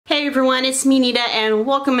everyone, it's me Nita and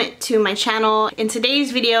welcome to my channel. In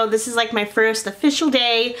today's video, this is like my first official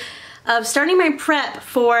day of starting my prep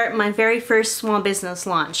for my very first small business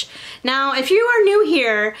launch. Now, if you are new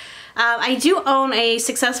here, I do own a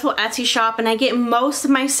successful Etsy shop and I get most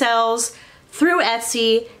of my sales through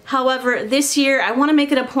Etsy. However, this year I want to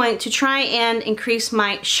make it a point to try and increase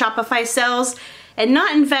my Shopify sales and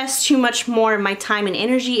not invest too much more of my time and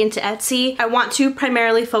energy into Etsy. I want to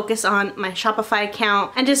primarily focus on my Shopify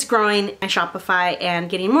account and just growing my Shopify and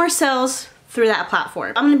getting more sales through that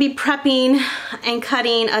platform. I'm gonna be prepping and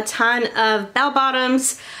cutting a ton of bell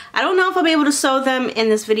bottoms. I don't know if I'll be able to sew them in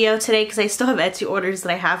this video today because I still have Etsy orders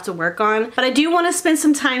that I have to work on. But I do want to spend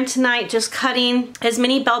some time tonight just cutting as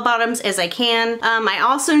many bell bottoms as I can. I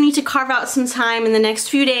also need to carve out some time in the next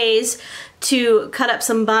few days to cut up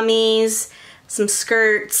some bummies, some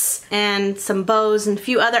skirts, and some bows, and a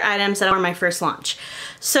few other items that are my first launch.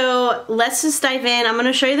 So let's just dive in. I'm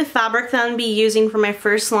gonna show you the fabric that I'm gonna be using for my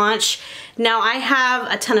first launch. Now I have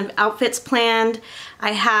a ton of outfits planned.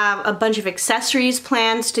 I have a bunch of accessories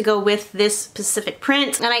planned to go with this specific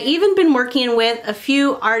print. And I even been working with a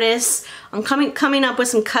few artists on coming up with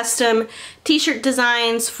some custom t-shirt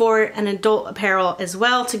designs for an adult apparel as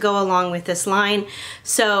well to go along with this line.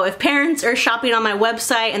 So if parents are shopping on my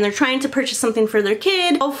website and they're trying to purchase something for their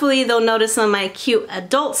kid, hopefully they'll notice some of my cute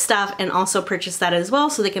adult stuff and also purchase that as well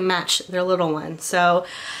so they can match their little one. So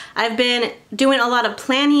I've been doing a lot of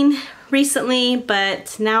planning recently,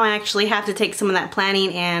 but now I actually have to take some of that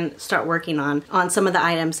planning and start working on some of the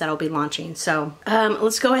items that I'll be launching. So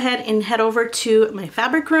let's go ahead and head over to my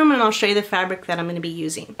fabric room and I'll show you the fabric that I'm going to be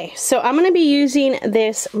using. Okay, so I'm going to be using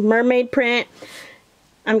this mermaid print.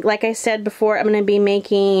 Like I said before, I'm going to be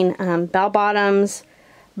making bell bottoms,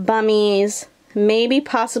 bummies, maybe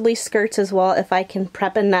possibly skirts as well if I can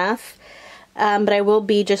prep enough. But I will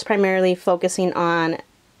be just primarily focusing on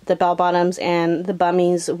the bell bottoms and the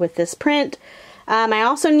bummies with this print. I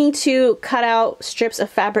also need to cut out strips of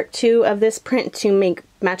fabric too of this print to make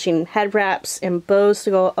matching head wraps and bows to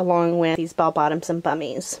go along with these bell bottoms and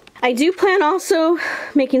bummies. I do plan also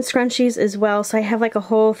making scrunchies as well, so I have like a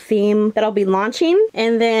whole theme that I'll be launching.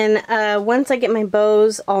 And then once I get my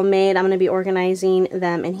bows all made, I'm going to be organizing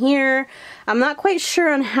them in here. I'm not quite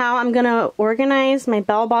sure on how I'm going to organize my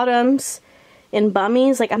bell bottoms in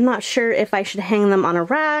bummies. Like, I'm not sure if I should hang them on a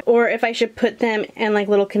rack or if I should put them in like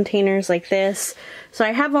little containers like this. So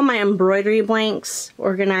I have all my embroidery blanks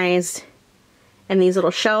organized in these little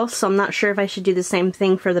shelves, so I'm not sure if I should do the same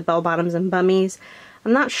thing for the bell bottoms and bummies.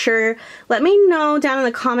 I'm not sure. Let me know down in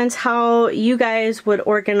the comments how you guys would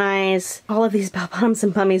organize all of these bell bottoms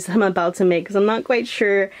and bummies that I'm about to make, because I'm not quite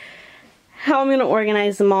sure how I'm going to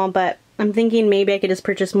organize them all, but I'm thinking maybe I could just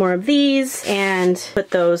purchase more of these and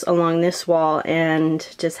put those along this wall and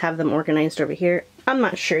just have them organized over here. I'm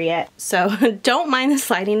not sure yet. So don't mind the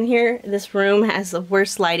lighting here. This room has the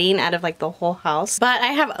worst lighting out of like the whole house. But I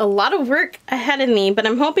have a lot of work ahead of me, but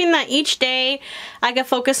I'm hoping that each day I can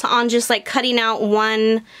focus on just like cutting out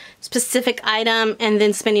one specific item and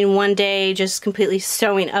then spending one day just completely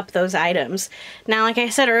sewing up those items. Now, like I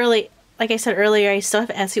said earlier, I still have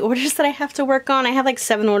Etsy orders that I have to work on. I have like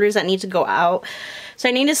 7 orders that need to go out. So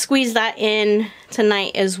I need to squeeze that in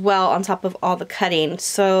tonight as well on top of all the cutting.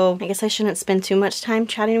 So I guess I shouldn't spend too much time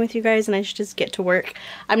chatting with you guys and I should just get to work.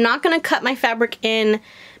 I'm not going to cut my fabric in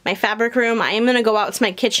my fabric room. I am going to go out to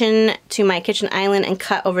my kitchen island and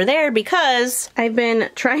cut over there because I've been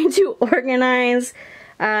trying to organize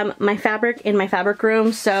my fabric in my fabric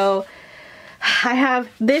room. So I have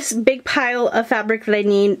this big pile of fabric that I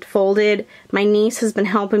need folded. My niece has been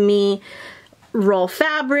helping me roll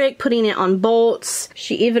fabric, putting it on bolts.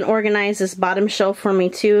 She even organized this bottom shelf for me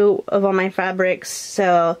too of all my fabrics.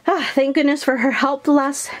 So thank goodness for her help the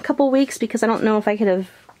last couple weeks, because I don't know if I could have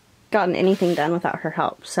gotten anything done without her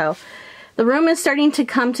help. So the room is starting to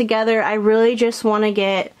come together. I really just want to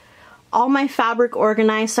get all my fabric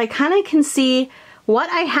organized so I kind of can see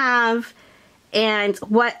what I have and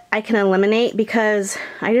what I can eliminate, because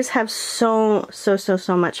I just have so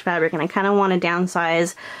much fabric and I kind of want to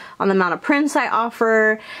downsize on the amount of prints I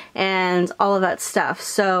offer and all of that stuff.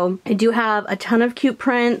 So I do have a ton of cute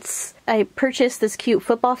prints. I purchased this cute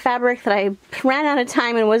football fabric that I ran out of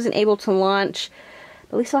time and wasn't able to launch.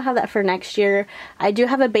 At least I'll have that for next year. I do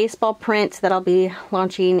have a baseball print that I'll be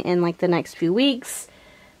launching in like the next few weeks,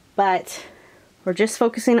 but we're just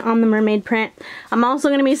focusing on the mermaid print. I'm also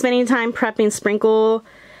going to be spending time prepping sprinkle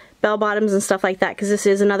bell bottoms and stuff like that, because this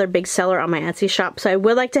is another big seller on my Etsy shop. So I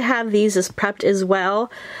would like to have these as prepped as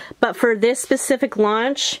well. But for this specific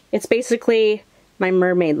launch, it's basically my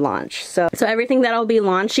mermaid launch. So everything that I'll be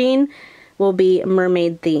launching will be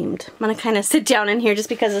mermaid themed. I'm gonna kind of sit down in here just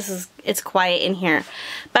because it's quiet in here.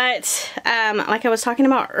 But like I was talking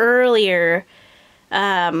about earlier,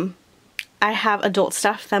 I have adult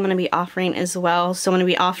stuff that I'm gonna be offering as well. So I'm gonna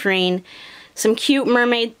be offering some cute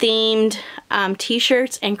mermaid themed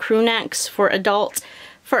t-shirts and crew necks for adults,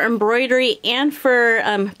 for embroidery, and for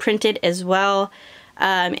printed as well.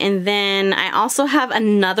 And then I also have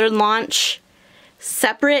another launch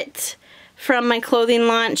separate from my clothing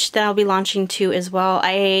launch that I'll be launching too as well.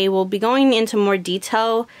 I will be going into more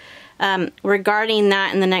detail regarding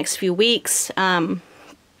that in the next few weeks. I'm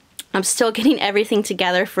still getting everything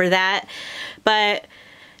together for that, but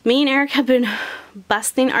me and Eric have been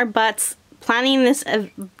busting our butts planning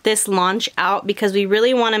this launch out because we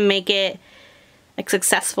really want to make it a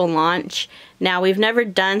successful launch. Now, we've never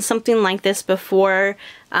done something like this before.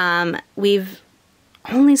 We've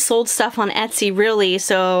only sold stuff on Etsy, really,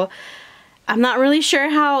 so I'm not really sure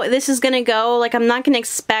how this is gonna go. Like, I'm not gonna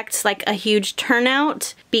expect like a huge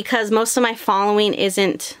turnout because most of my following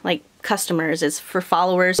isn't like customers, it's for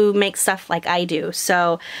followers who make stuff like I do.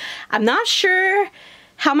 So I'm not sure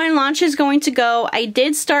how my launch is going to go. I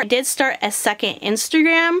did start a second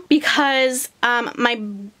Instagram because my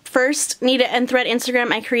first Needle and Thread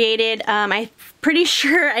Instagram I created, I'm pretty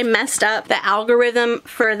sure I messed up the algorithm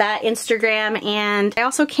for that Instagram, and I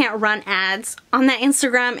also can't run ads on that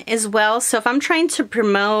Instagram as well. So if I'm trying to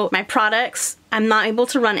promote my products, I'm not able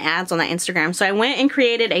to run ads on that Instagram. So I went and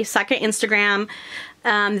created a second Instagram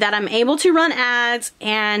that I'm able to run ads,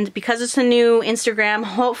 and because it's a new Instagram,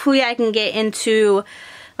 hopefully I can get into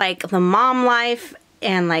like the mom life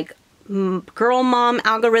and like girl mom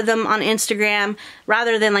algorithm on Instagram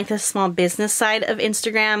rather than like the small business side of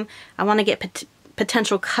Instagram. I want to get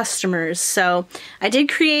potential customers. So I did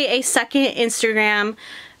create a second Instagram.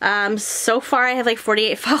 So far I have like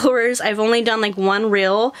 48 followers. I've only done like one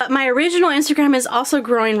reel, but my original Instagram is also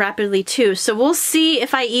growing rapidly too. So we'll see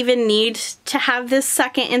if I even need to have this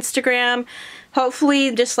second Instagram.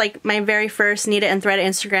 Hopefully, just like my very first Needle and Thread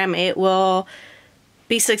Instagram, it will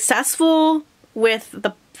be successful with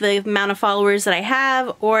the amount of followers that I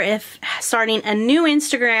have, or if starting a new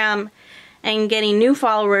Instagram and getting new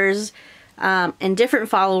followers and different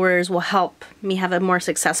followers will help me have a more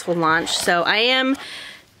successful launch. So I am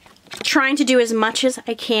trying to do as much as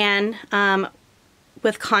I can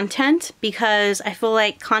with content, because I feel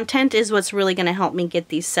like content is what's really going to help me get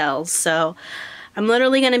these sales. So I'm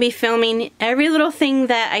literally going to be filming every little thing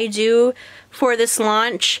that I do for this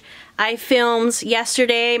launch. I filmed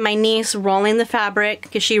yesterday my niece rolling the fabric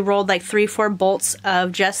because she rolled like 3-4 bolts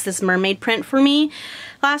of just this mermaid print for me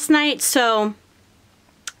last night. So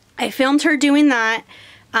I filmed her doing that.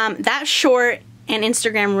 That short and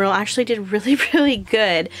Instagram reel actually did really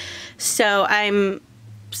good. So I'm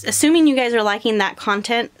assuming you guys are liking that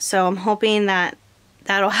content. So I'm hoping that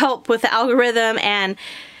that'll help with the algorithm and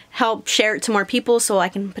help share it to more people so I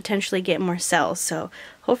can potentially get more sales. So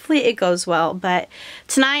hopefully it goes well. But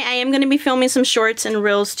tonight I am going to be filming some shorts and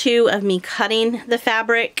reels too of me cutting the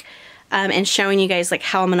fabric and showing you guys like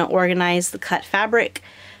how I'm going to organize the cut fabric.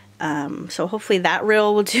 So hopefully that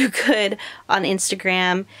reel will do good on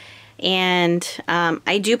Instagram. And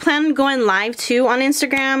I do plan on going live too on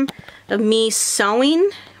Instagram of me sewing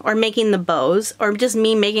or making the bows, or just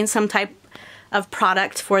me making some type of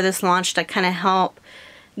product for this launch to kind of help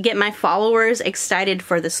get my followers excited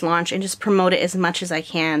for this launch and just promote it as much as I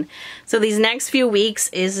can. So these next few weeks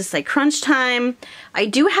is just like crunch time. I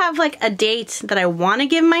do have like a date that I want to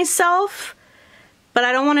give myself, but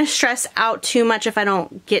I don't want to stress out too much if I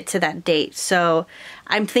don't get to that date. So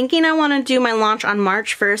I'm thinking I want to do my launch on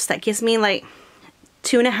March 1st. That gives me like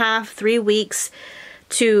 2.5, 3 weeks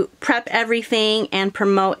to prep everything and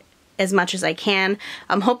promote as much as I can.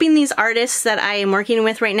 I'm hoping these artists that I am working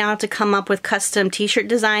with right now to come up with custom t-shirt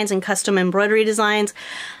designs and custom embroidery designs,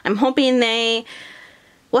 I'm hoping they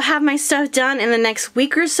will have my stuff done in the next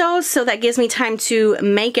week or so, so that gives me time to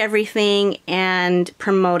make everything and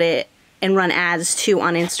promote it and run ads too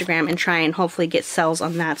on Instagram and try and hopefully get sales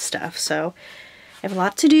on that stuff. So I have a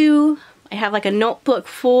lot to do. I have like a notebook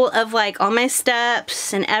full of like all my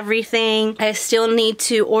steps and everything. I still need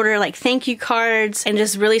to order like thank you cards and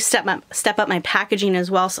just really step up my packaging as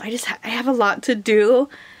well. So I have a lot to do,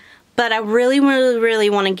 but I really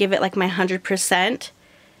want to give it like my 100%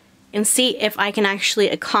 and see if I can actually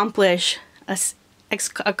accomplish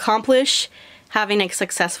having a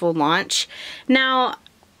successful launch. Now,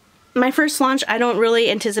 my first launch, I don't really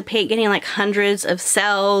anticipate getting like hundreds of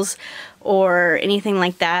sales or anything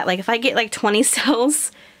like that. Like if I get like 20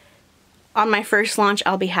 sales on my first launch,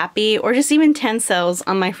 I'll be happy, or just even 10 sales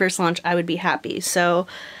on my first launch, I would be happy. So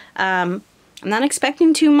I I'm not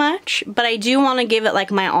expecting too much, but I do want to give it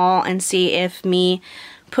like my all and see if me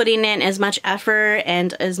putting in as much effort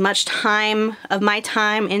and as much time of my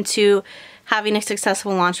time into having a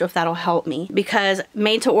successful launch, if that'll help me. Because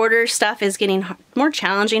made to order stuff is getting more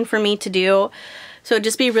challenging for me to do. So it'd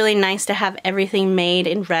just be really nice to have everything made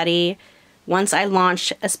and ready. Once I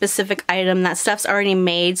launch a specific item, that stuff's already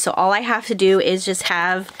made, so all I have to do is just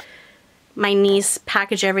have my niece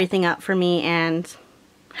package everything up for me and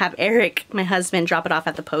have Eric, my husband, drop it off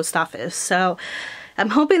at the post office. So I'm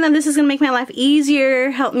hoping that this is going to make my life easier,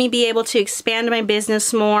 help me be able to expand my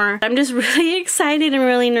business more. I'm just really excited and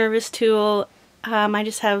really nervous too. I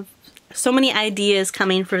just have so many ideas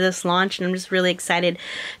coming for this launch, and I'm just really excited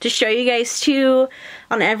to show you guys too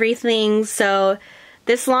on everything. So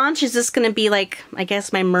this launch is just going to be like, I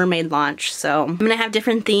guess, my mermaid launch. So I'm going to have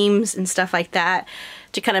different themes and stuff like that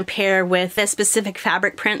to kind of pair with a specific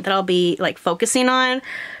fabric print that I'll be like focusing on.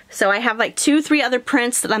 So I have like 2-3 other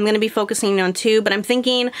prints that I'm going to be focusing on too, but I'm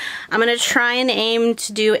thinking I'm going to try and aim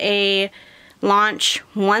to do a launch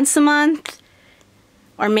once a month,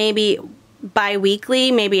 or maybe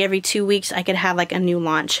bi-weekly, maybe every 2 weeks I could have like a new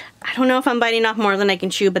launch. I don't know if I'm biting off more than I can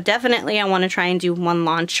chew, but definitely I want to try and do one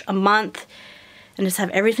launch a month and just have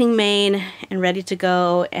everything made and ready to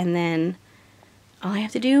go, and then all I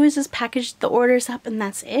have to do is just package the orders up and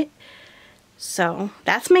that's it. So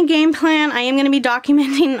that's my game plan. I am going to be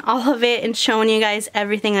documenting all of it and showing you guys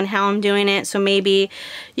everything on how I'm doing it, so maybe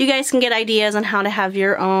you guys can get ideas on how to have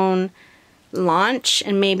your own launch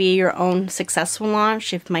and maybe your own successful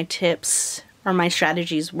launch if my tips or my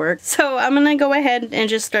strategies work. So I'm gonna go ahead and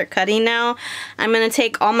just start cutting now. I'm gonna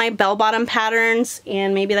take all my bell-bottom patterns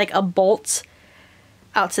and maybe like a bolt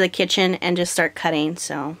out to the kitchen and just start cutting.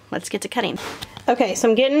 So let's get to cutting. Okay, so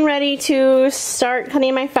I'm getting ready to start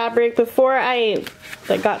cutting my fabric. Before I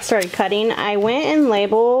got started cutting, I went and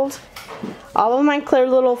labeled all of my clear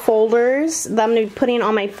little folders that I'm going to be putting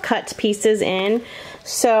all my cut pieces in.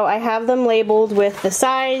 So I have them labeled with the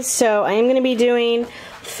size. So I am going to be doing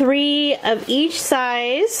 3 of each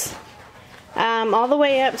size, all the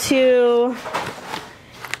way up to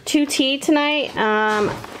 2T tonight.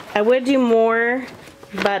 I would do more,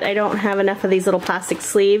 but I don't have enough of these little plastic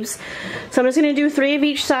sleeves. So I'm just going to do 3 of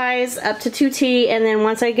each size up to 2T, and then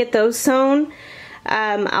once I get those sewn,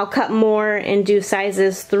 I'll cut more and do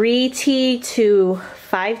sizes 3T to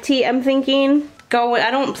 5T, I'm thinking.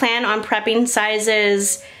 I don't plan on prepping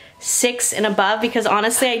sizes 6 and above, because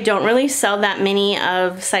honestly I don't really sell that many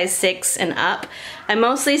of size 6 and up. I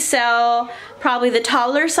mostly sell probably the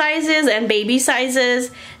taller sizes and baby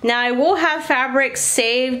sizes. Now I will have fabric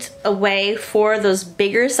saved away for those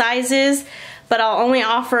bigger sizes, but I'll only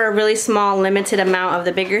offer a really small limited amount of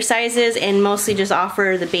the bigger sizes and mostly just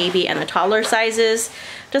offer the baby and the taller sizes,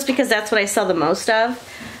 just because that's what I sell the most of.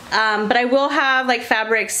 But I will have like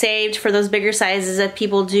fabric saved for those bigger sizes if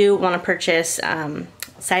people do want to purchase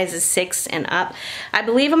sizes 6 and up. I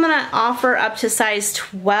believe I'm gonna offer up to size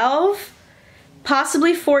 12,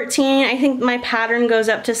 possibly 14. I think my pattern goes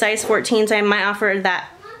up to size 14, so I might offer that.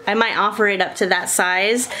 I might offer it up to that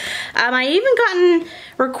size. I even gotten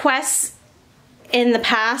requests in the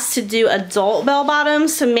past to do adult bell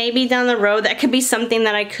bottoms, so maybe down the road that could be something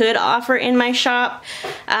that I could offer in my shop,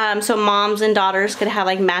 so moms and daughters could have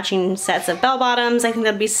like matching sets of bell bottoms. I think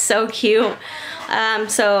that'd be so cute.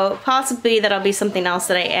 So possibly that'll be something else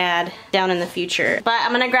that I add down in the future. But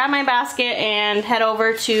I'm gonna grab my basket and head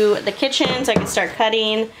over to the kitchen so I can start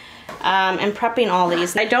cutting and prepping all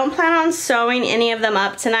these. I don't plan on sewing any of them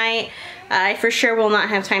up tonight. I for sure will not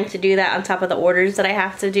have time to do that on top of the orders that I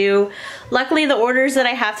have to do. Luckily, the orders that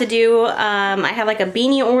I have to do, I have like a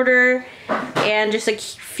beanie order and just a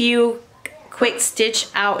few quick stitch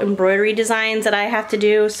out embroidery designs that I have to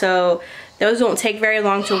do, so those won't take very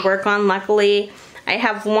long to work on, luckily. I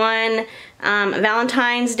have one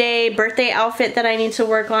Valentine's Day birthday outfit that I need to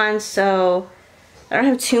work on, so I don't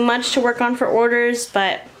have too much to work on for orders,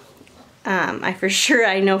 but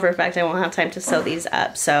I know for a fact I won't have time to sew these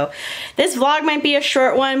up. So this vlog might be a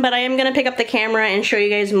short one, but I am gonna pick up the camera and show you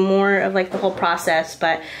guys more of like the whole process.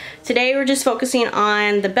 But today we're just focusing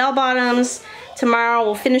on the bell bottoms. Tomorrow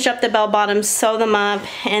we'll finish up the bell bottoms, sew them up,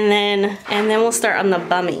 and then we'll start on the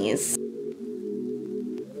bummies.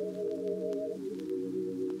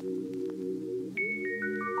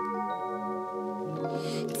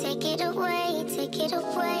 Take it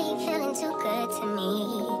away, feeling too good to me.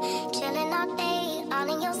 Chilling all day, all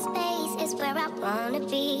in your space is where I wanna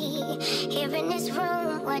be. Here in this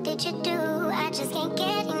room, what did you do? I just can't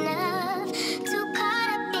get enough. Too caught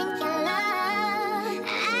up in your love.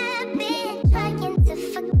 I've been trying to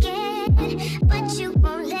forget, but you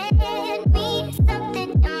won't let me.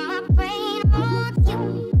 Something in my brain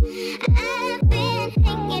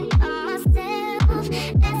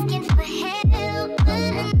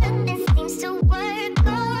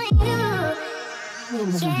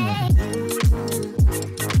Yeah.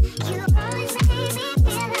 You always make me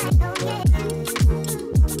feel like, oh yeah.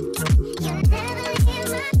 You never leave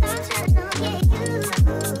my thoughts alone, yeah.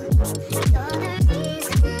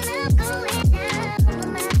 You're the reason I'm going down my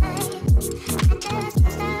mind. I just can't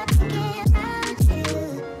stop thinking about you.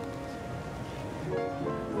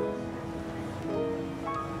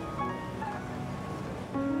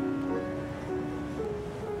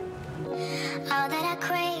 All that I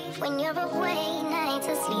crave when you're away, nights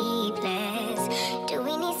are sleepless. Do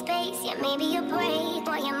we need space? Yeah, maybe you're brave,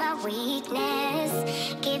 boy, you're my weakness.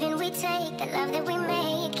 Give and we take, the love that we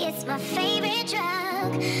make, it's my favorite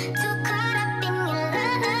drug. Too caught up in your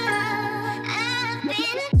love. I've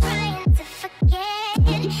been trying to forget,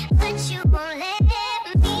 but you won't let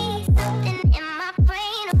me. Something in my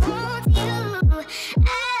brain wants you.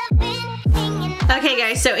 I've been thinking. Okay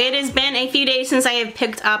guys, so it has been a few days since I have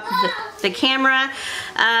picked up the camera.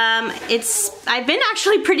 I've been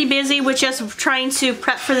actually pretty busy with just trying to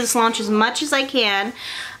prep for this launch as much as I can.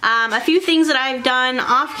 A few things that I've done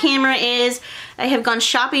off camera is I have gone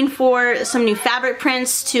shopping for some new fabric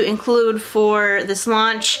prints to include for this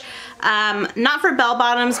launch. Not for bell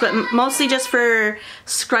bottoms, but mostly just for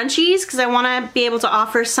scrunchies, because I want to be able to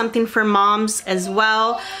offer something for moms as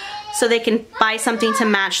well, so they can buy something to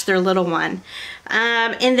match their little one.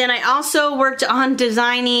 And then I also worked on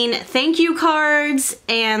designing thank you cards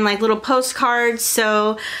and like little postcards,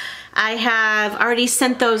 so I have already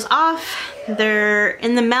sent those off. They're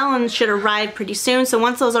in the mail and should arrive pretty soon, so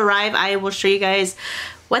once those arrive I will show you guys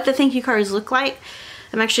what the thank you cards look like.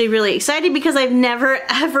 I'm actually really excited because I've never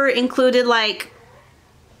ever included like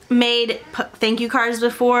made thank you cards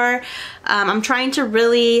before. I'm trying to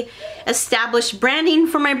really establish branding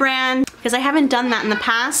for my brand because I haven't done that in the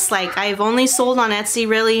past. Like I've only sold on Etsy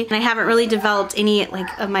really, and I haven't really developed any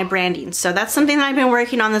like of my branding. So that's something that I've been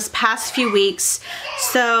working on this past few weeks.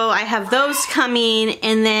 So I have those coming,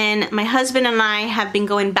 and then my husband and I have been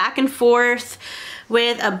going back and forth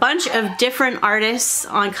with a bunch of different artists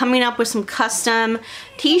on coming up with some custom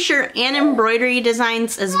t-shirt and embroidery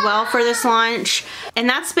designs as well for this launch. And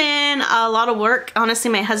that's been a lot of work. Honestly,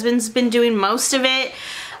 my husband's been doing most of it.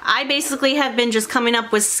 I basically have been just coming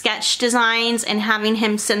up with sketch designs and having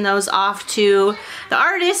him send those off to the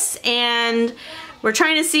artists, and we're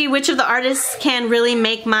trying to see which of the artists can really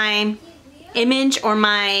make my image or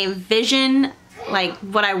my vision, like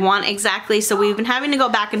what I want exactly. So we've been having to go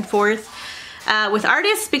back and forth with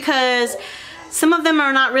artists because some of them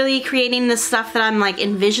are not really creating the stuff that I'm like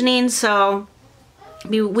envisioning. So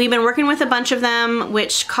we've been working with a bunch of them,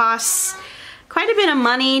 which costs quite a bit of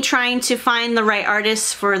money trying to find the right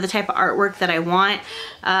artists for the type of artwork that I want.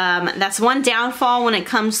 That's one downfall when it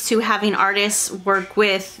comes to having artists work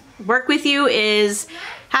with you, is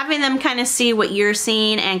having them kind of see what you're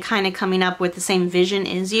seeing and kind of coming up with the same vision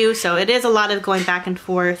as you. So it is a lot of going back and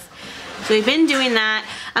forth. So we've been doing that.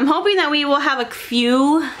 I'm hoping that we will have a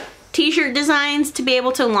few t-shirt designs to be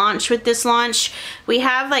able to launch with this launch. We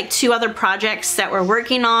have like 2 other projects that we're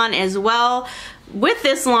working on as well with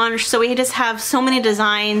this launch, so we just have so many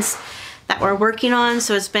designs that we're working on.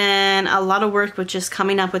 So it's been a lot of work with just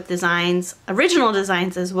coming up with designs, original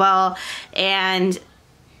designs as well, and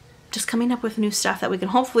just coming up with new stuff that we can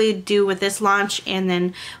hopefully do with this launch. And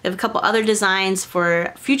then we have a couple other designs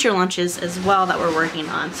for future launches as well that we're working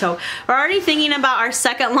on. So we're already thinking about our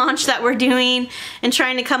second launch that we're doing and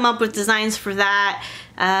trying to come up with designs for that.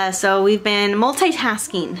 So we've been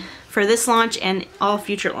multitasking for this launch and all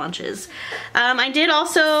future launches. I did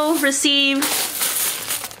also receive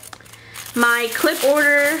my clip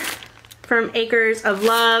order from Acres of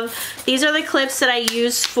Love. These are the clips that I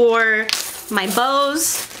use for my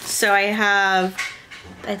bows. So I have,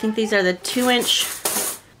 I think these are the 2-inch,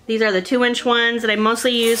 these are the 2-inch ones that I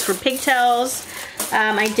mostly use for pigtails.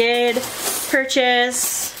 I did purchase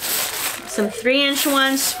some 3-inch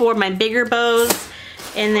ones for my bigger bows.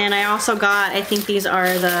 And then I also got, I think these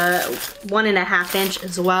are the 1.5-inch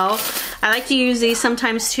as well. I like to use these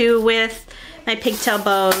sometimes too with my pigtail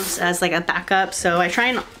bows as like a backup. So I try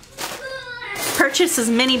and purchase as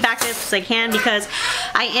many backups as I can because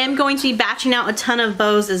I am going to be batching out a ton of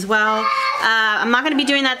bows as well. I'm not going to be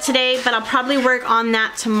doing that today, but I'll probably work on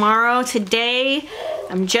that tomorrow. Today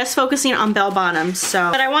I'm just focusing on bell bottoms.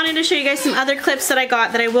 But I wanted to show you guys some other clips that I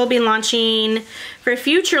got that I will be launching for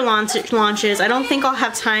future launches. I don't think I'll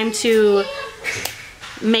have time to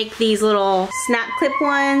make these little snap clip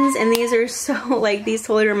ones, and these are so, like, these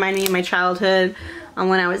totally remind me of my childhood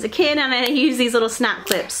when I was a kid, and I use these little snap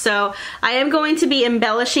clips. So I am going to be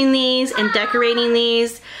embellishing these and decorating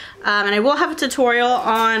these, and I will have a tutorial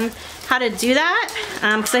on how to do that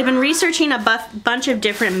because I've been researching a bunch of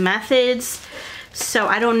different methods So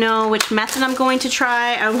I don't know which method I'm going to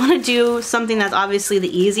try. I want to do something that's obviously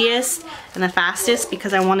the easiest and the fastest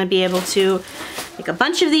because I want to be able to make a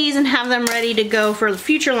bunch of these and have them ready to go for the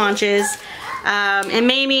future launches. And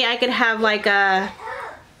maybe I could have like I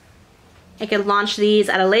could launch these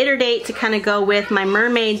at a later date to kind of go with my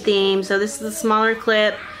mermaid theme. So this is the smaller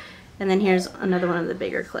clip, and then here's another one of the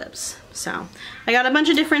bigger clips. So I got a bunch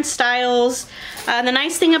of different styles. The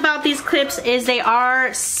nice thing about these clips is they are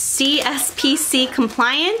CSPC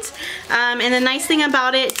compliant. And the nice thing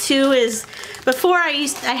about it too is before I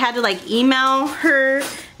had to like email her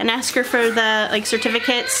and ask her for the like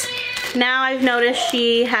certificates. Now I've noticed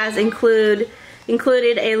she has included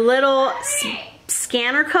a little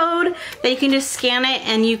scanner code that you can just scan it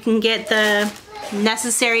and you can get the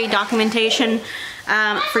necessary documentation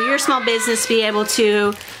for your small business to be able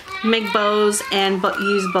to make bows and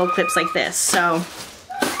use bow clips like this. So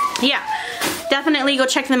yeah, definitely go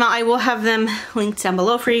check them out. I will have them linked down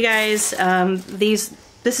below for you guys.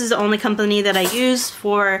 This is the only company that I use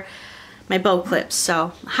for my bow clips,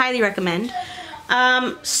 so highly recommend.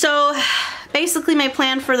 So basically my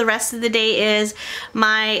plan for the rest of the day is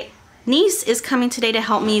my niece is coming today to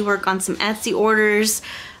help me work on some Etsy orders.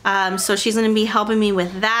 So she's going to be helping me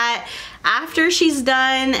with that. After she's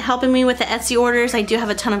done helping me with the Etsy orders, I do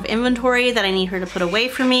have a ton of inventory that I need her to put away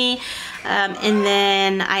for me. And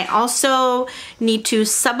then I also need to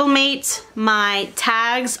sublimate my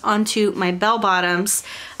tags onto my bell bottoms.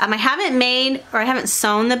 I haven't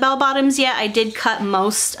sewn the bell bottoms yet. I did cut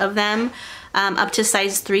most of them up to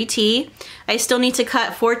size 3T. I still need to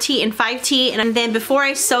cut 4T and 5T, and then before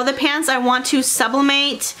I sew the pants, I want to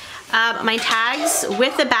sublimate my tags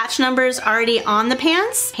with the batch numbers already on the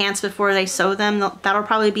pants before they sew them. That'll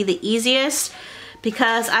probably be the easiest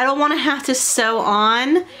because I don't want to have to sew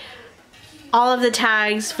on all of the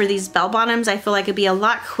tags for these bell bottoms. I feel like it'd be a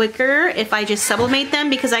lot quicker if I just sublimate them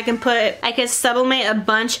because I can sublimate a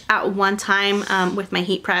bunch at one time with my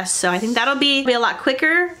heat press. So I think that'll be a lot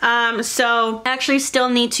quicker. So I actually still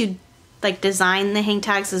need to like design the hang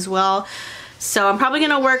tags as well. So I'm probably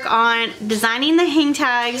gonna work on designing the hang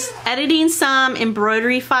tags, editing some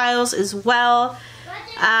embroidery files as well,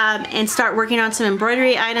 and start working on some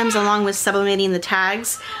embroidery items along with sublimating the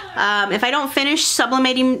tags. If I don't finish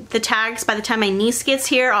sublimating the tags by the time my niece gets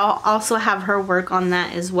here, I'll also have her work on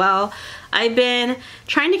that as well. I've been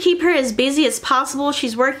trying to keep her as busy as possible.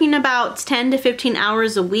 She's working about 10 to 15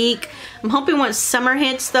 hours a week. I'm hoping once summer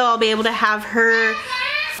hits though, I'll be able to have her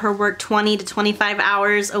work 20 to 25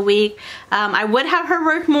 hours a week. I would have her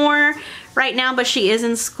work more right now, but she is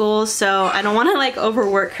in school, so I don't want to like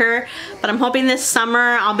overwork her, but I'm hoping this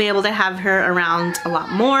summer I'll be able to have her around a lot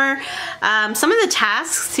more. Some of the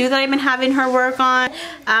tasks too that I've been having her work on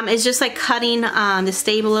is just like cutting the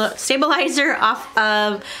stabilizer off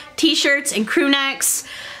of t-shirts and crew necks.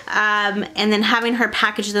 And then having her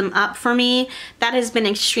package them up for me. That has been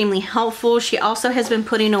extremely helpful. She also has been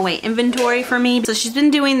putting away inventory for me. So she's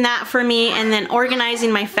been doing that for me, and then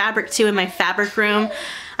organizing my fabric too in my fabric room.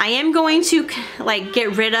 I am going to like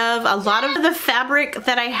get rid of a lot of the fabric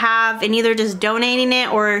that I have and either just donating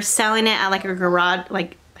it or selling it at like a garage,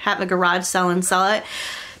 like have a garage sell and sell it,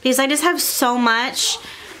 because I just have so much.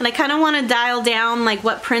 And I kind of want to dial down like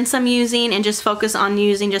what prints I'm using and just focus on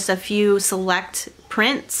using just a few select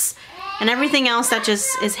prints, and everything else that just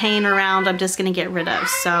is hanging around I'm just gonna get rid of.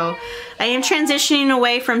 So I am transitioning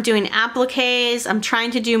away from doing appliques. I'm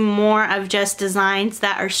trying to do more of just designs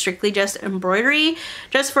that are strictly just embroidery,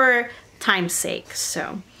 just for time's sake.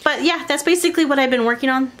 So, but yeah, that's basically what I've been working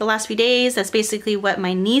on the last few days. That's basically what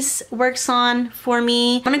my niece works on for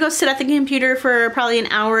me. I'm gonna go sit at the computer for probably an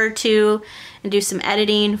hour or two and do some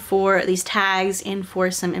editing for these tags and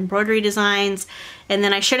for some embroidery designs, and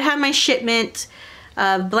then I should have my shipment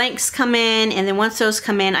blanks come in, and then once those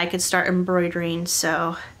come in I could start embroidering.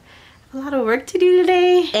 So a lot of work to do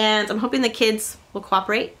today, and I'm hoping the kids will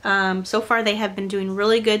cooperate. So far they have been doing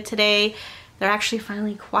really good today. They're actually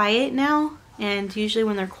finally quiet now, and usually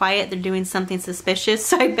when they're quiet they're doing something suspicious,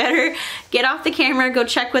 so I better get off the camera, go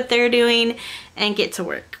check what they're doing, and get to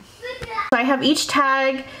work. So I have each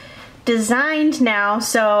tag designed now,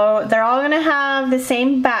 so they're all gonna have the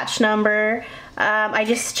same batch number. I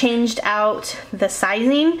just changed out the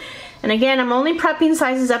sizing, and again I'm only prepping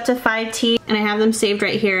sizes up to 5T, and I have them saved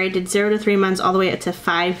right here. I did 0 to 3 months all the way up to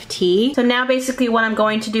 5T. So now basically what I'm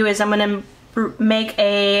going to do is I'm gonna make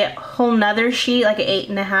a whole nother sheet, like an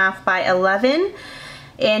 8.5 by 11,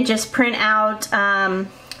 and just print out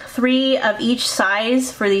 3 of each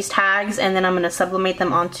size for these tags, and then I'm gonna sublimate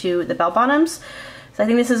them onto the bell bottoms. So I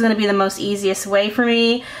think this is going to be the most easiest way for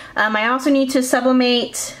me. I also need to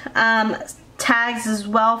sublimate tags as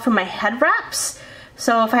well for my head wraps.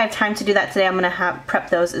 So if I have time to do that today, I'm gonna prep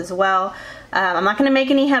those as well. I'm not gonna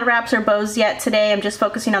make any head wraps or bows yet today. I'm just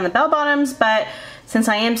focusing on the bell bottoms, but since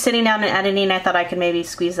I am sitting down and editing, I thought I could maybe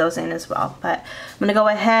squeeze those in as well. But I'm gonna go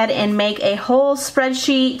ahead and make a whole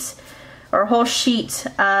spreadsheet or a whole sheet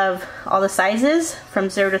of all the sizes from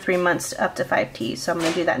 0 to 3 months up to 5T. So I'm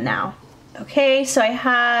gonna do that now. Okay, so I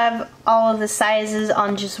have all of the sizes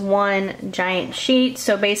on just one giant sheet.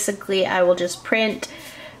 So basically I will just print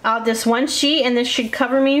out this one sheet, and this should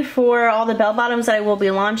cover me for all the bell bottoms that I will be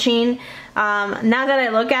launching. Now that I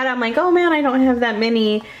look at it, I'm like, oh man, I don't have that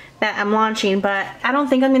many that I'm launching, but I don't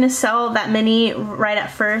think I'm gonna sell that many right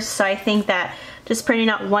at first. So I think that just printing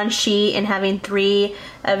out one sheet and having 3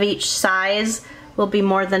 of each size will be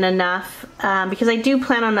more than enough, because I do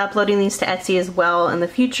plan on uploading these to Etsy as well in the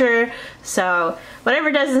future. So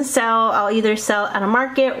whatever doesn't sell, I'll either sell at a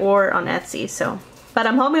market or on Etsy. So, but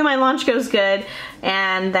I'm hoping my launch goes good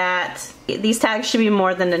and that these tags should be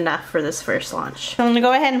more than enough for this first launch. So I'm gonna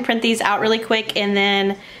go ahead and print these out really quick, and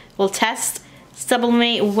then we'll test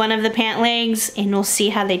sublimate one of the pant legs and we'll see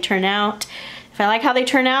how they turn out. If I like how they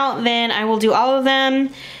turn out, then I will do all of them.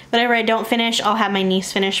 Whatever I don't finish, I'll have my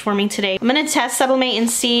niece finish for me today. I'm gonna test sublimate and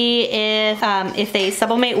see if they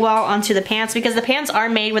sublimate well onto the pants, because the pants are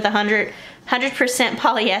made with 100%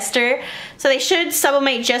 polyester, so they should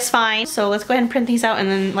sublimate just fine. So let's go ahead and print these out and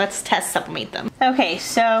then let's test sublimate them. Okay,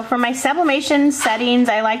 so for my sublimation settings,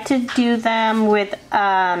 I like to do them with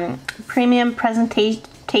premium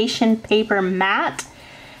presentation paper matte,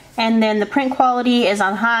 and then the print quality is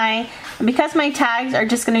on high. And because my tags are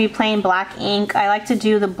just going to be plain black ink, I like to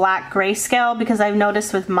do the black grayscale, because I've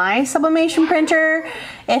noticed with my sublimation printer,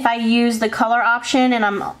 if I use the color option and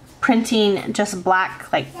I'm printing just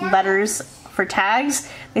black like letters for tags,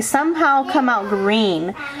 they somehow come out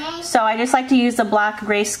green. So I just like to use the black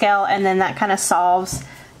grayscale, and then that kind of solves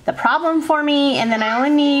the problem for me. And then I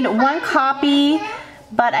only need 1 copy,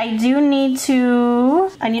 but I do need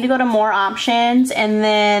to go to more options, and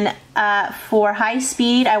then for high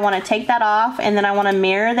speed I want to take that off, and then I want to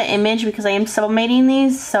mirror the image because I am sublimating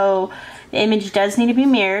these, so the image does need to be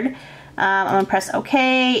mirrored. I'm gonna press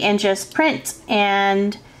OK and just print,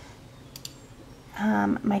 and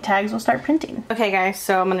my tags will start printing. Okay guys,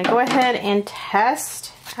 so I'm gonna go ahead and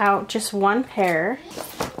test out just one pair,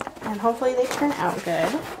 and hopefully they turn out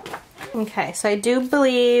good. Okay, so I do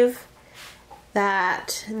believe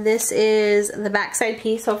that this is the backside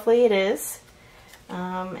piece. Hopefully it is.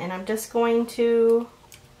 And I'm just going to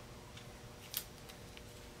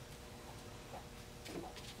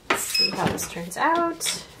see how this turns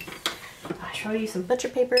out. I'll show you some butcher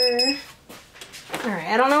paper. Alright,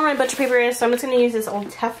 I don't know where my butcher paper is, so I'm just going to use this old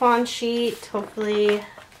Teflon sheet. Hopefully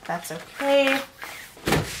that's okay.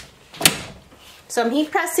 So I'm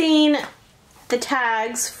heat pressing the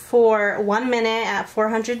tags for 1 minute at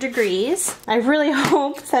 400 degrees. I really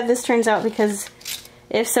hope that this turns out, because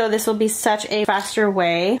if so, this will be such a faster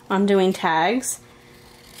way on doing tags,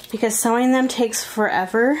 because sewing them takes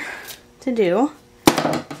forever to do.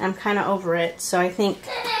 I'm kind of over it, so I think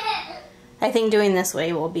doing this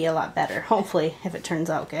way will be a lot better, hopefully, if it turns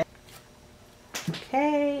out good.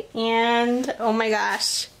 Okay, and oh my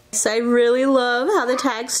gosh. So I really love how the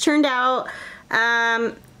tags turned out.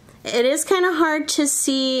 It is kind of hard to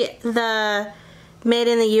see the made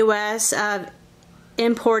in the US,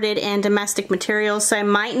 imported and domestic materials, so I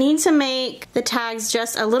might need to make the tags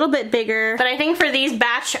just a little bit bigger. But I think for these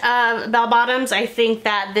batch of bell bottoms, I think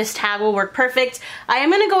that this tag will work perfect. I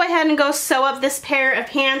am going to go ahead and go sew up this pair of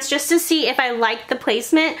pants just to see if I like the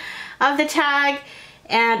placement of the tag,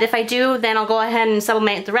 and if I do, then I'll go ahead and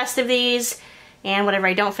sublimate the rest of these, and whatever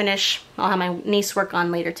I don't finish, I'll have my niece work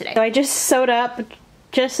on later today. So I just sewed up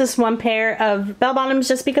just this one pair of bell bottoms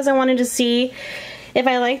just because I wanted to see if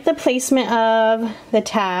I like the placement of the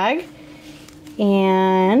tag.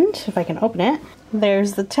 And if I can open it,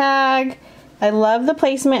 there's the tag. I love the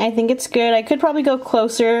placement. I think it's good. I could probably go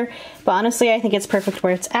closer, but honestly I think it's perfect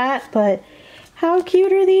where it's at. But how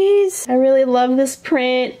cute are these? I really love this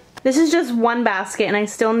print. This is just one basket, and I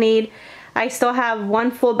still have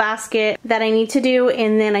one full basket that I need to do,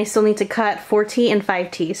 and then I still need to cut 4T and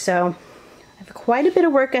 5T. So I have quite a bit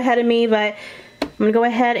of work ahead of me, but I'm gonna go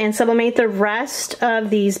ahead and sublimate the rest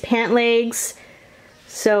of these pant legs,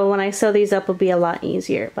 so when I sew these up it'll be a lot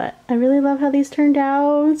easier. But I really love how these turned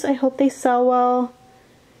out. I hope they sell well.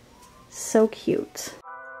 So cute.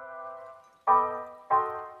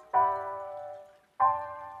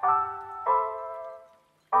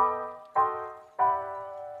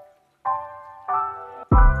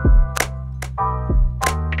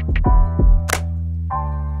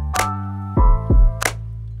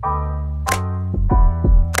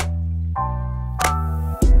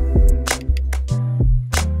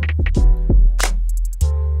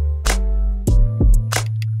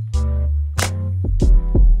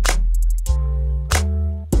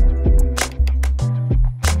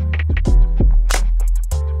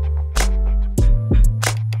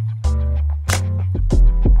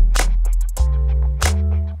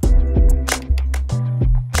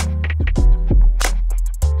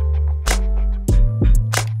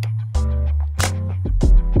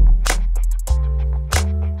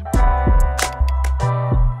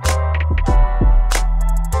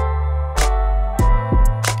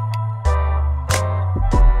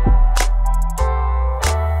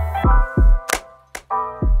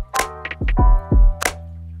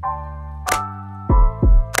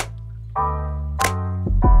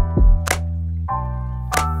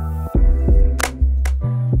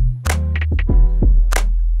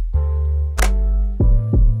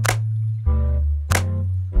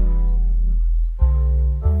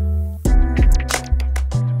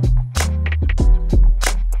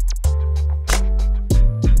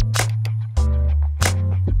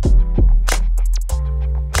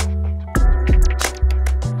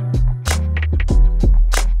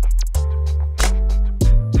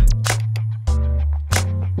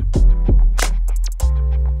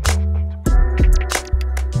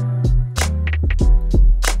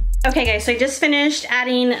 Okay guys, so I just finished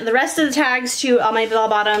adding the rest of the tags to all my bell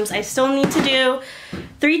bottoms. I still need to do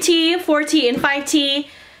 3T, 4T, and 5T.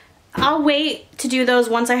 I'll wait to do those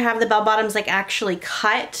once I have the bell bottoms like actually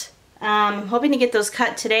cut. I'm hoping to get those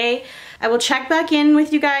cut today. I will check back in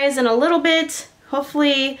with you guys in a little bit.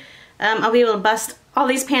 Hopefully I'll be able to bust all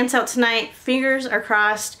these pants out tonight. Fingers are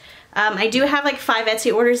crossed. I do have like 5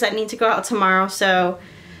 Etsy orders that need to go out tomorrow, so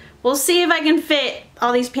we'll see if I can fit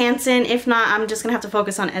all these pants in. If not, I'm just gonna have to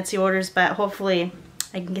focus on Etsy orders, but hopefully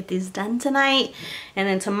I can get these done tonight. And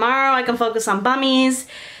then tomorrow I can focus on bummies,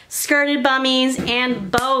 skirted bummies, and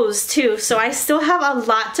bows too. So I still have a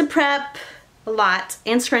lot to prep, a lot,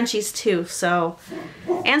 and scrunchies too, so,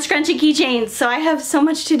 and scrunchy keychains. So I have so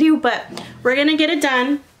much to do, but we're gonna get it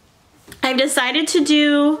done. I've decided to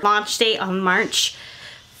do launch date on March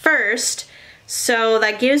 1st. So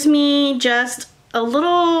that gives me just a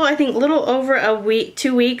little, I think little over a week,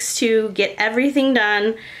 2 weeks to get everything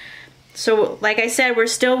done. So like I said, we're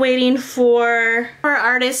still waiting for our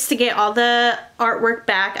artists to get all the artwork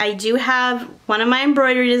back. I do have one of my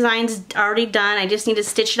embroidery designs already done. I just need to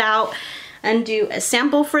stitch it out and do a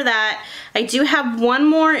sample for that. I do have one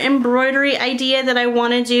more embroidery idea that I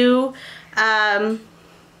want to do,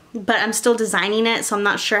 but I'm still designing it, so I'm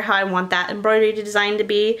not sure how I want that embroidery design to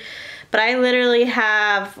be. But I literally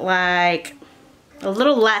have like a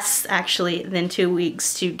little less actually than 2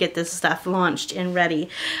 weeks to get this stuff launched and ready.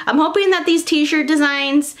 I'm hoping that these t-shirt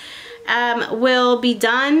designs will be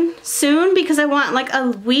done soon, because I want like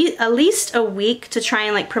at least a week to try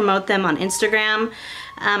and like promote them on Instagram.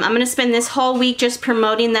 I'm gonna spend this whole week just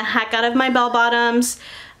promoting the heck out of my bell bottoms,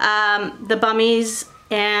 the bummies,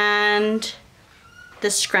 and the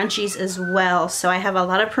scrunchies as well. So I have a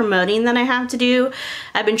lot of promoting that I have to do.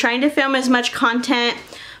 I've been trying to film as much content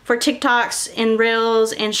for TikToks and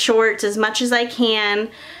Reels and Shorts as much as I can.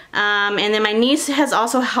 And then my niece has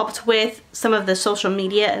also helped with some of the social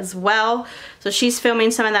media as well. So she's filming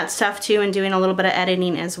some of that stuff too and doing a little bit of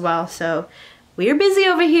editing as well. So we're busy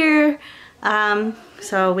over here.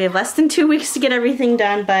 So we have less than 2 weeks to get everything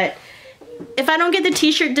done. But if I don't get the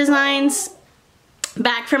t-shirt designs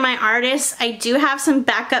back from my artists, I do have some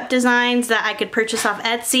backup designs that I could purchase off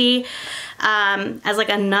Etsy as like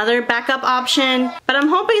another backup option. But I'm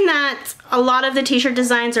hoping that a lot of the t-shirt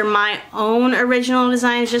designs are my own original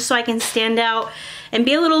designs, just so I can stand out and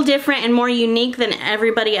be a little different and more unique than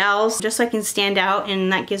everybody else, just so I can stand out,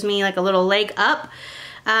 and that gives me like a little leg up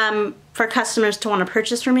for customers to want to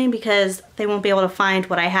purchase from me, because they won't be able to find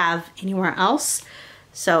what I have anywhere else.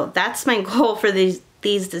 So that's my goal for these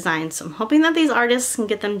designs. So I'm hoping that these artists can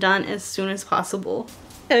get them done as soon as possible.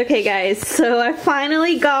 Okay guys, so I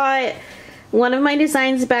finally got one of my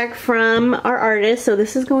designs back from our artist. So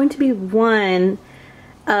this is going to be one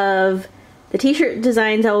of the t-shirt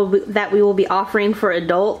designs that we will be offering for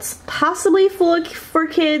adults, possibly for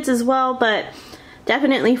kids as well, but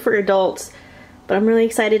definitely for adults. But I'm really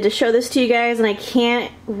excited to show this to you guys, and I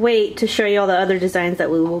can't wait to show you all the other designs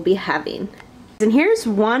that we will be having. And here's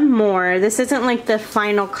one more. This isn't like the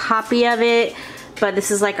final copy of it, but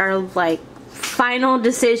this is like our final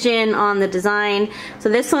decision on the design. So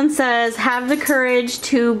this one says, have the courage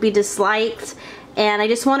to be disliked. And I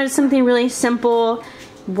just wanted something really simple,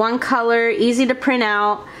 one color, easy to print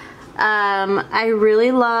out. I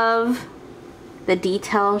really love the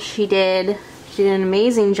detail she did. She did an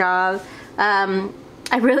amazing job.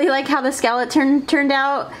 I really like how the skeleton turned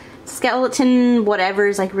out. Skeleton whatever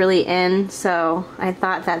is like really in, so I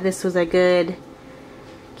thought that this was a good,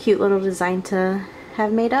 cute little design to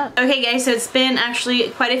have made up. Okay guys, so it's been actually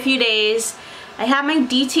quite a few days. I have my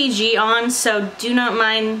DTG on, so do not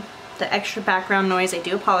mind the extra background noise. I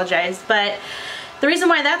do apologize, but the reason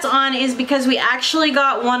why that's on is because we actually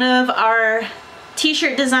got one of our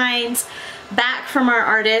t-shirt designs back from our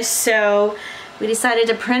artist, so we decided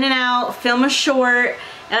to print it out, film a short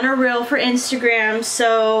and a reel for Instagram.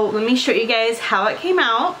 So let me show you guys how it came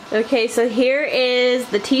out. Okay, so here is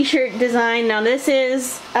the t-shirt design. Now this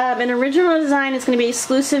is an original design. It's going to be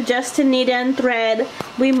exclusive just to Nita and Thread.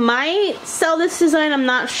 We might sell this design, I'm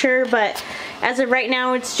not sure, but as of right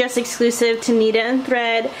now it's just exclusive to Nita and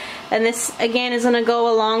Thread. And this again is going to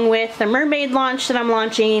go along with the mermaid launch that I'm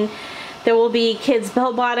launching. There will be kids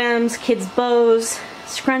bell bottoms, kids bows,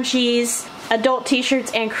 scrunchies, adult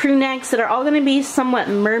t-shirts, and crew necks that are all going to be somewhat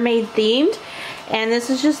mermaid themed. And this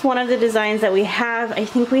is just one of the designs that we have. I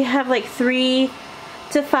think we have like 3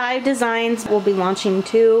 to 5 designs we'll be launching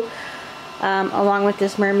too, along with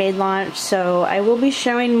this mermaid launch. So I will be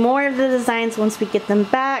showing more of the designs once we get them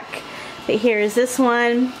back. But here is this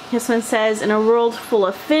one. This one says, in a world full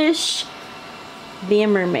of fish, be a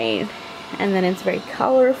mermaid. And then it's very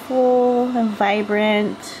colorful and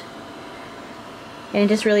vibrant. and it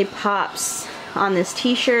just really pops on this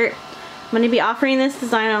t-shirt. I'm going to be offering this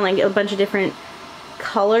design on like a bunch of different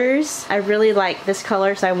colors. I really like this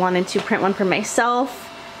color, so I wanted to print one for myself.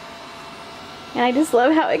 And I just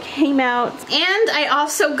love how it came out. And I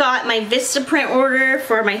also got my Vistaprint order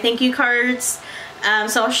for my thank you cards.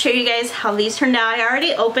 So I'll show you guys how these turned out. I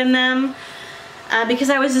already opened them because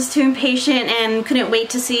I was just too impatient and couldn't wait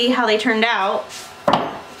to see how they turned out.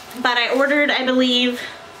 But I ordered, I believe,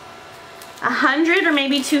 100 or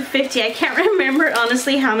maybe 250. I can't remember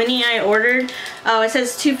honestly how many I ordered. Oh, it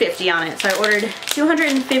says 250 on it. So I ordered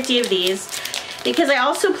 250 of these because I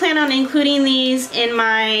also plan on including these in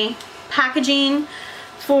my packaging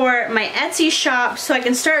for my Etsy shop so I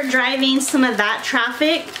can start driving some of that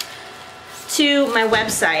traffic to my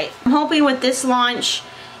website. I'm hoping with this launch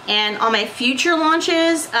and all my future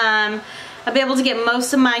launches, I'll be able to get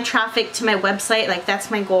most of my traffic to my website. Like,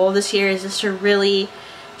 that's my goal this year, is just to really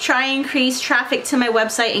try and increase traffic to my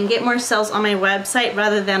website and get more sales on my website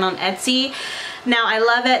rather than on Etsy. Now, I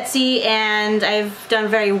love Etsy and I've done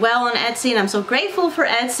very well on Etsy and I'm so grateful for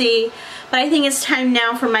Etsy, but I think it's time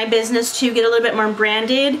now for my business to get a little bit more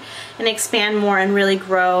branded and expand more and really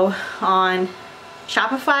grow on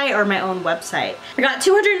Shopify or my own website. I got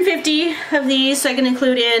 250 of these so I can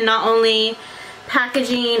include in not only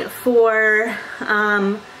packaging for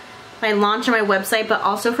my launch on my website, but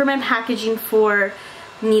also for my packaging for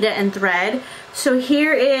Nita and Thread. So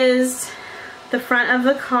here is the front of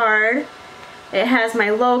the card. It has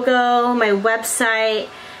my logo, my website,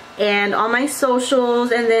 and all my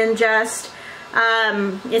socials, and then just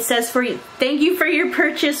it says, thank you for your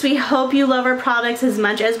purchase. We hope you love our products as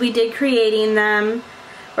much as we did creating them,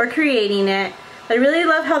 or creating it. I really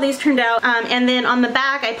love how these turned out. And then on the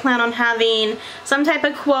back, I plan on having some type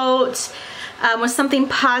of quote with something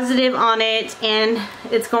positive on it, and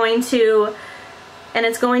it's going to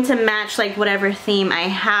match like whatever theme I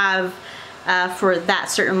have for that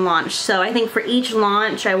certain launch. So I think for each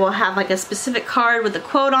launch I will have like a specific card with a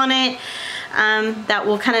quote on it that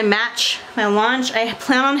will kind of match my launch. I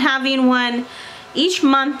plan on having one each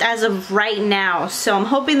month as of right now, so I'm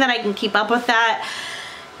hoping that I can keep up with that.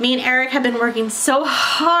 Me and Eric have been working so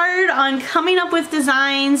hard on coming up with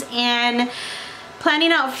designs and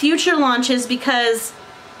planning out future launches because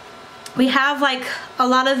we have like a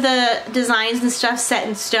lot of the designs and stuff set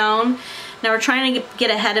in stone. Now we're trying to get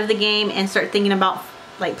ahead of the game and start thinking about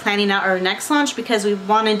like planning out our next launch, because we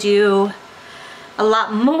want to do a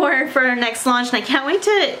lot more for our next launch, and I can't wait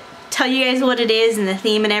to tell you guys what it is and the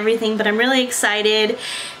theme and everything. But I'm really excited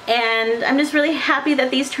and I'm just really happy that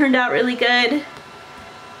these turned out really good.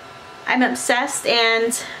 I'm obsessed,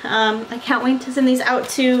 and I can't wait to send these out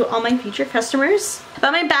to all my future customers.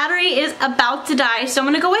 But my battery is about to die, so I'm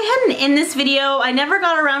going to go ahead and end this video. I never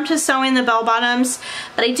got around to sewing the bell bottoms,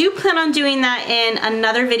 but I do plan on doing that in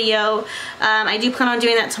another video. I do plan on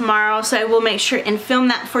doing that tomorrow, so I will make sure and film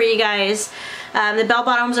that for you guys. The bell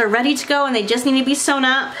bottoms are ready to go and they just need to be sewn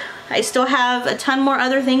up. I still have a ton more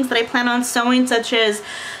other things that I plan on sewing, such as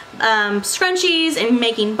scrunchies and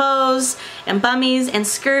making bows and bummies and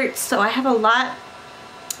skirts. So I have a lot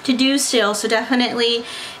to do still, so definitely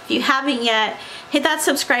if you haven't yet, hit that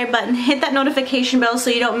subscribe button, hit that notification bell so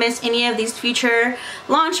you don't miss any of these future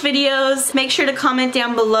launch videos. Make sure to comment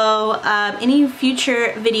down below any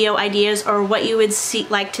future video ideas or what you would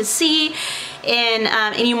like to see in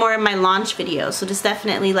any more of my launch videos. So just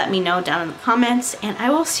definitely let me know down in the comments, and I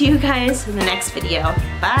will see you guys in the next video.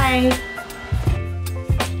 Bye!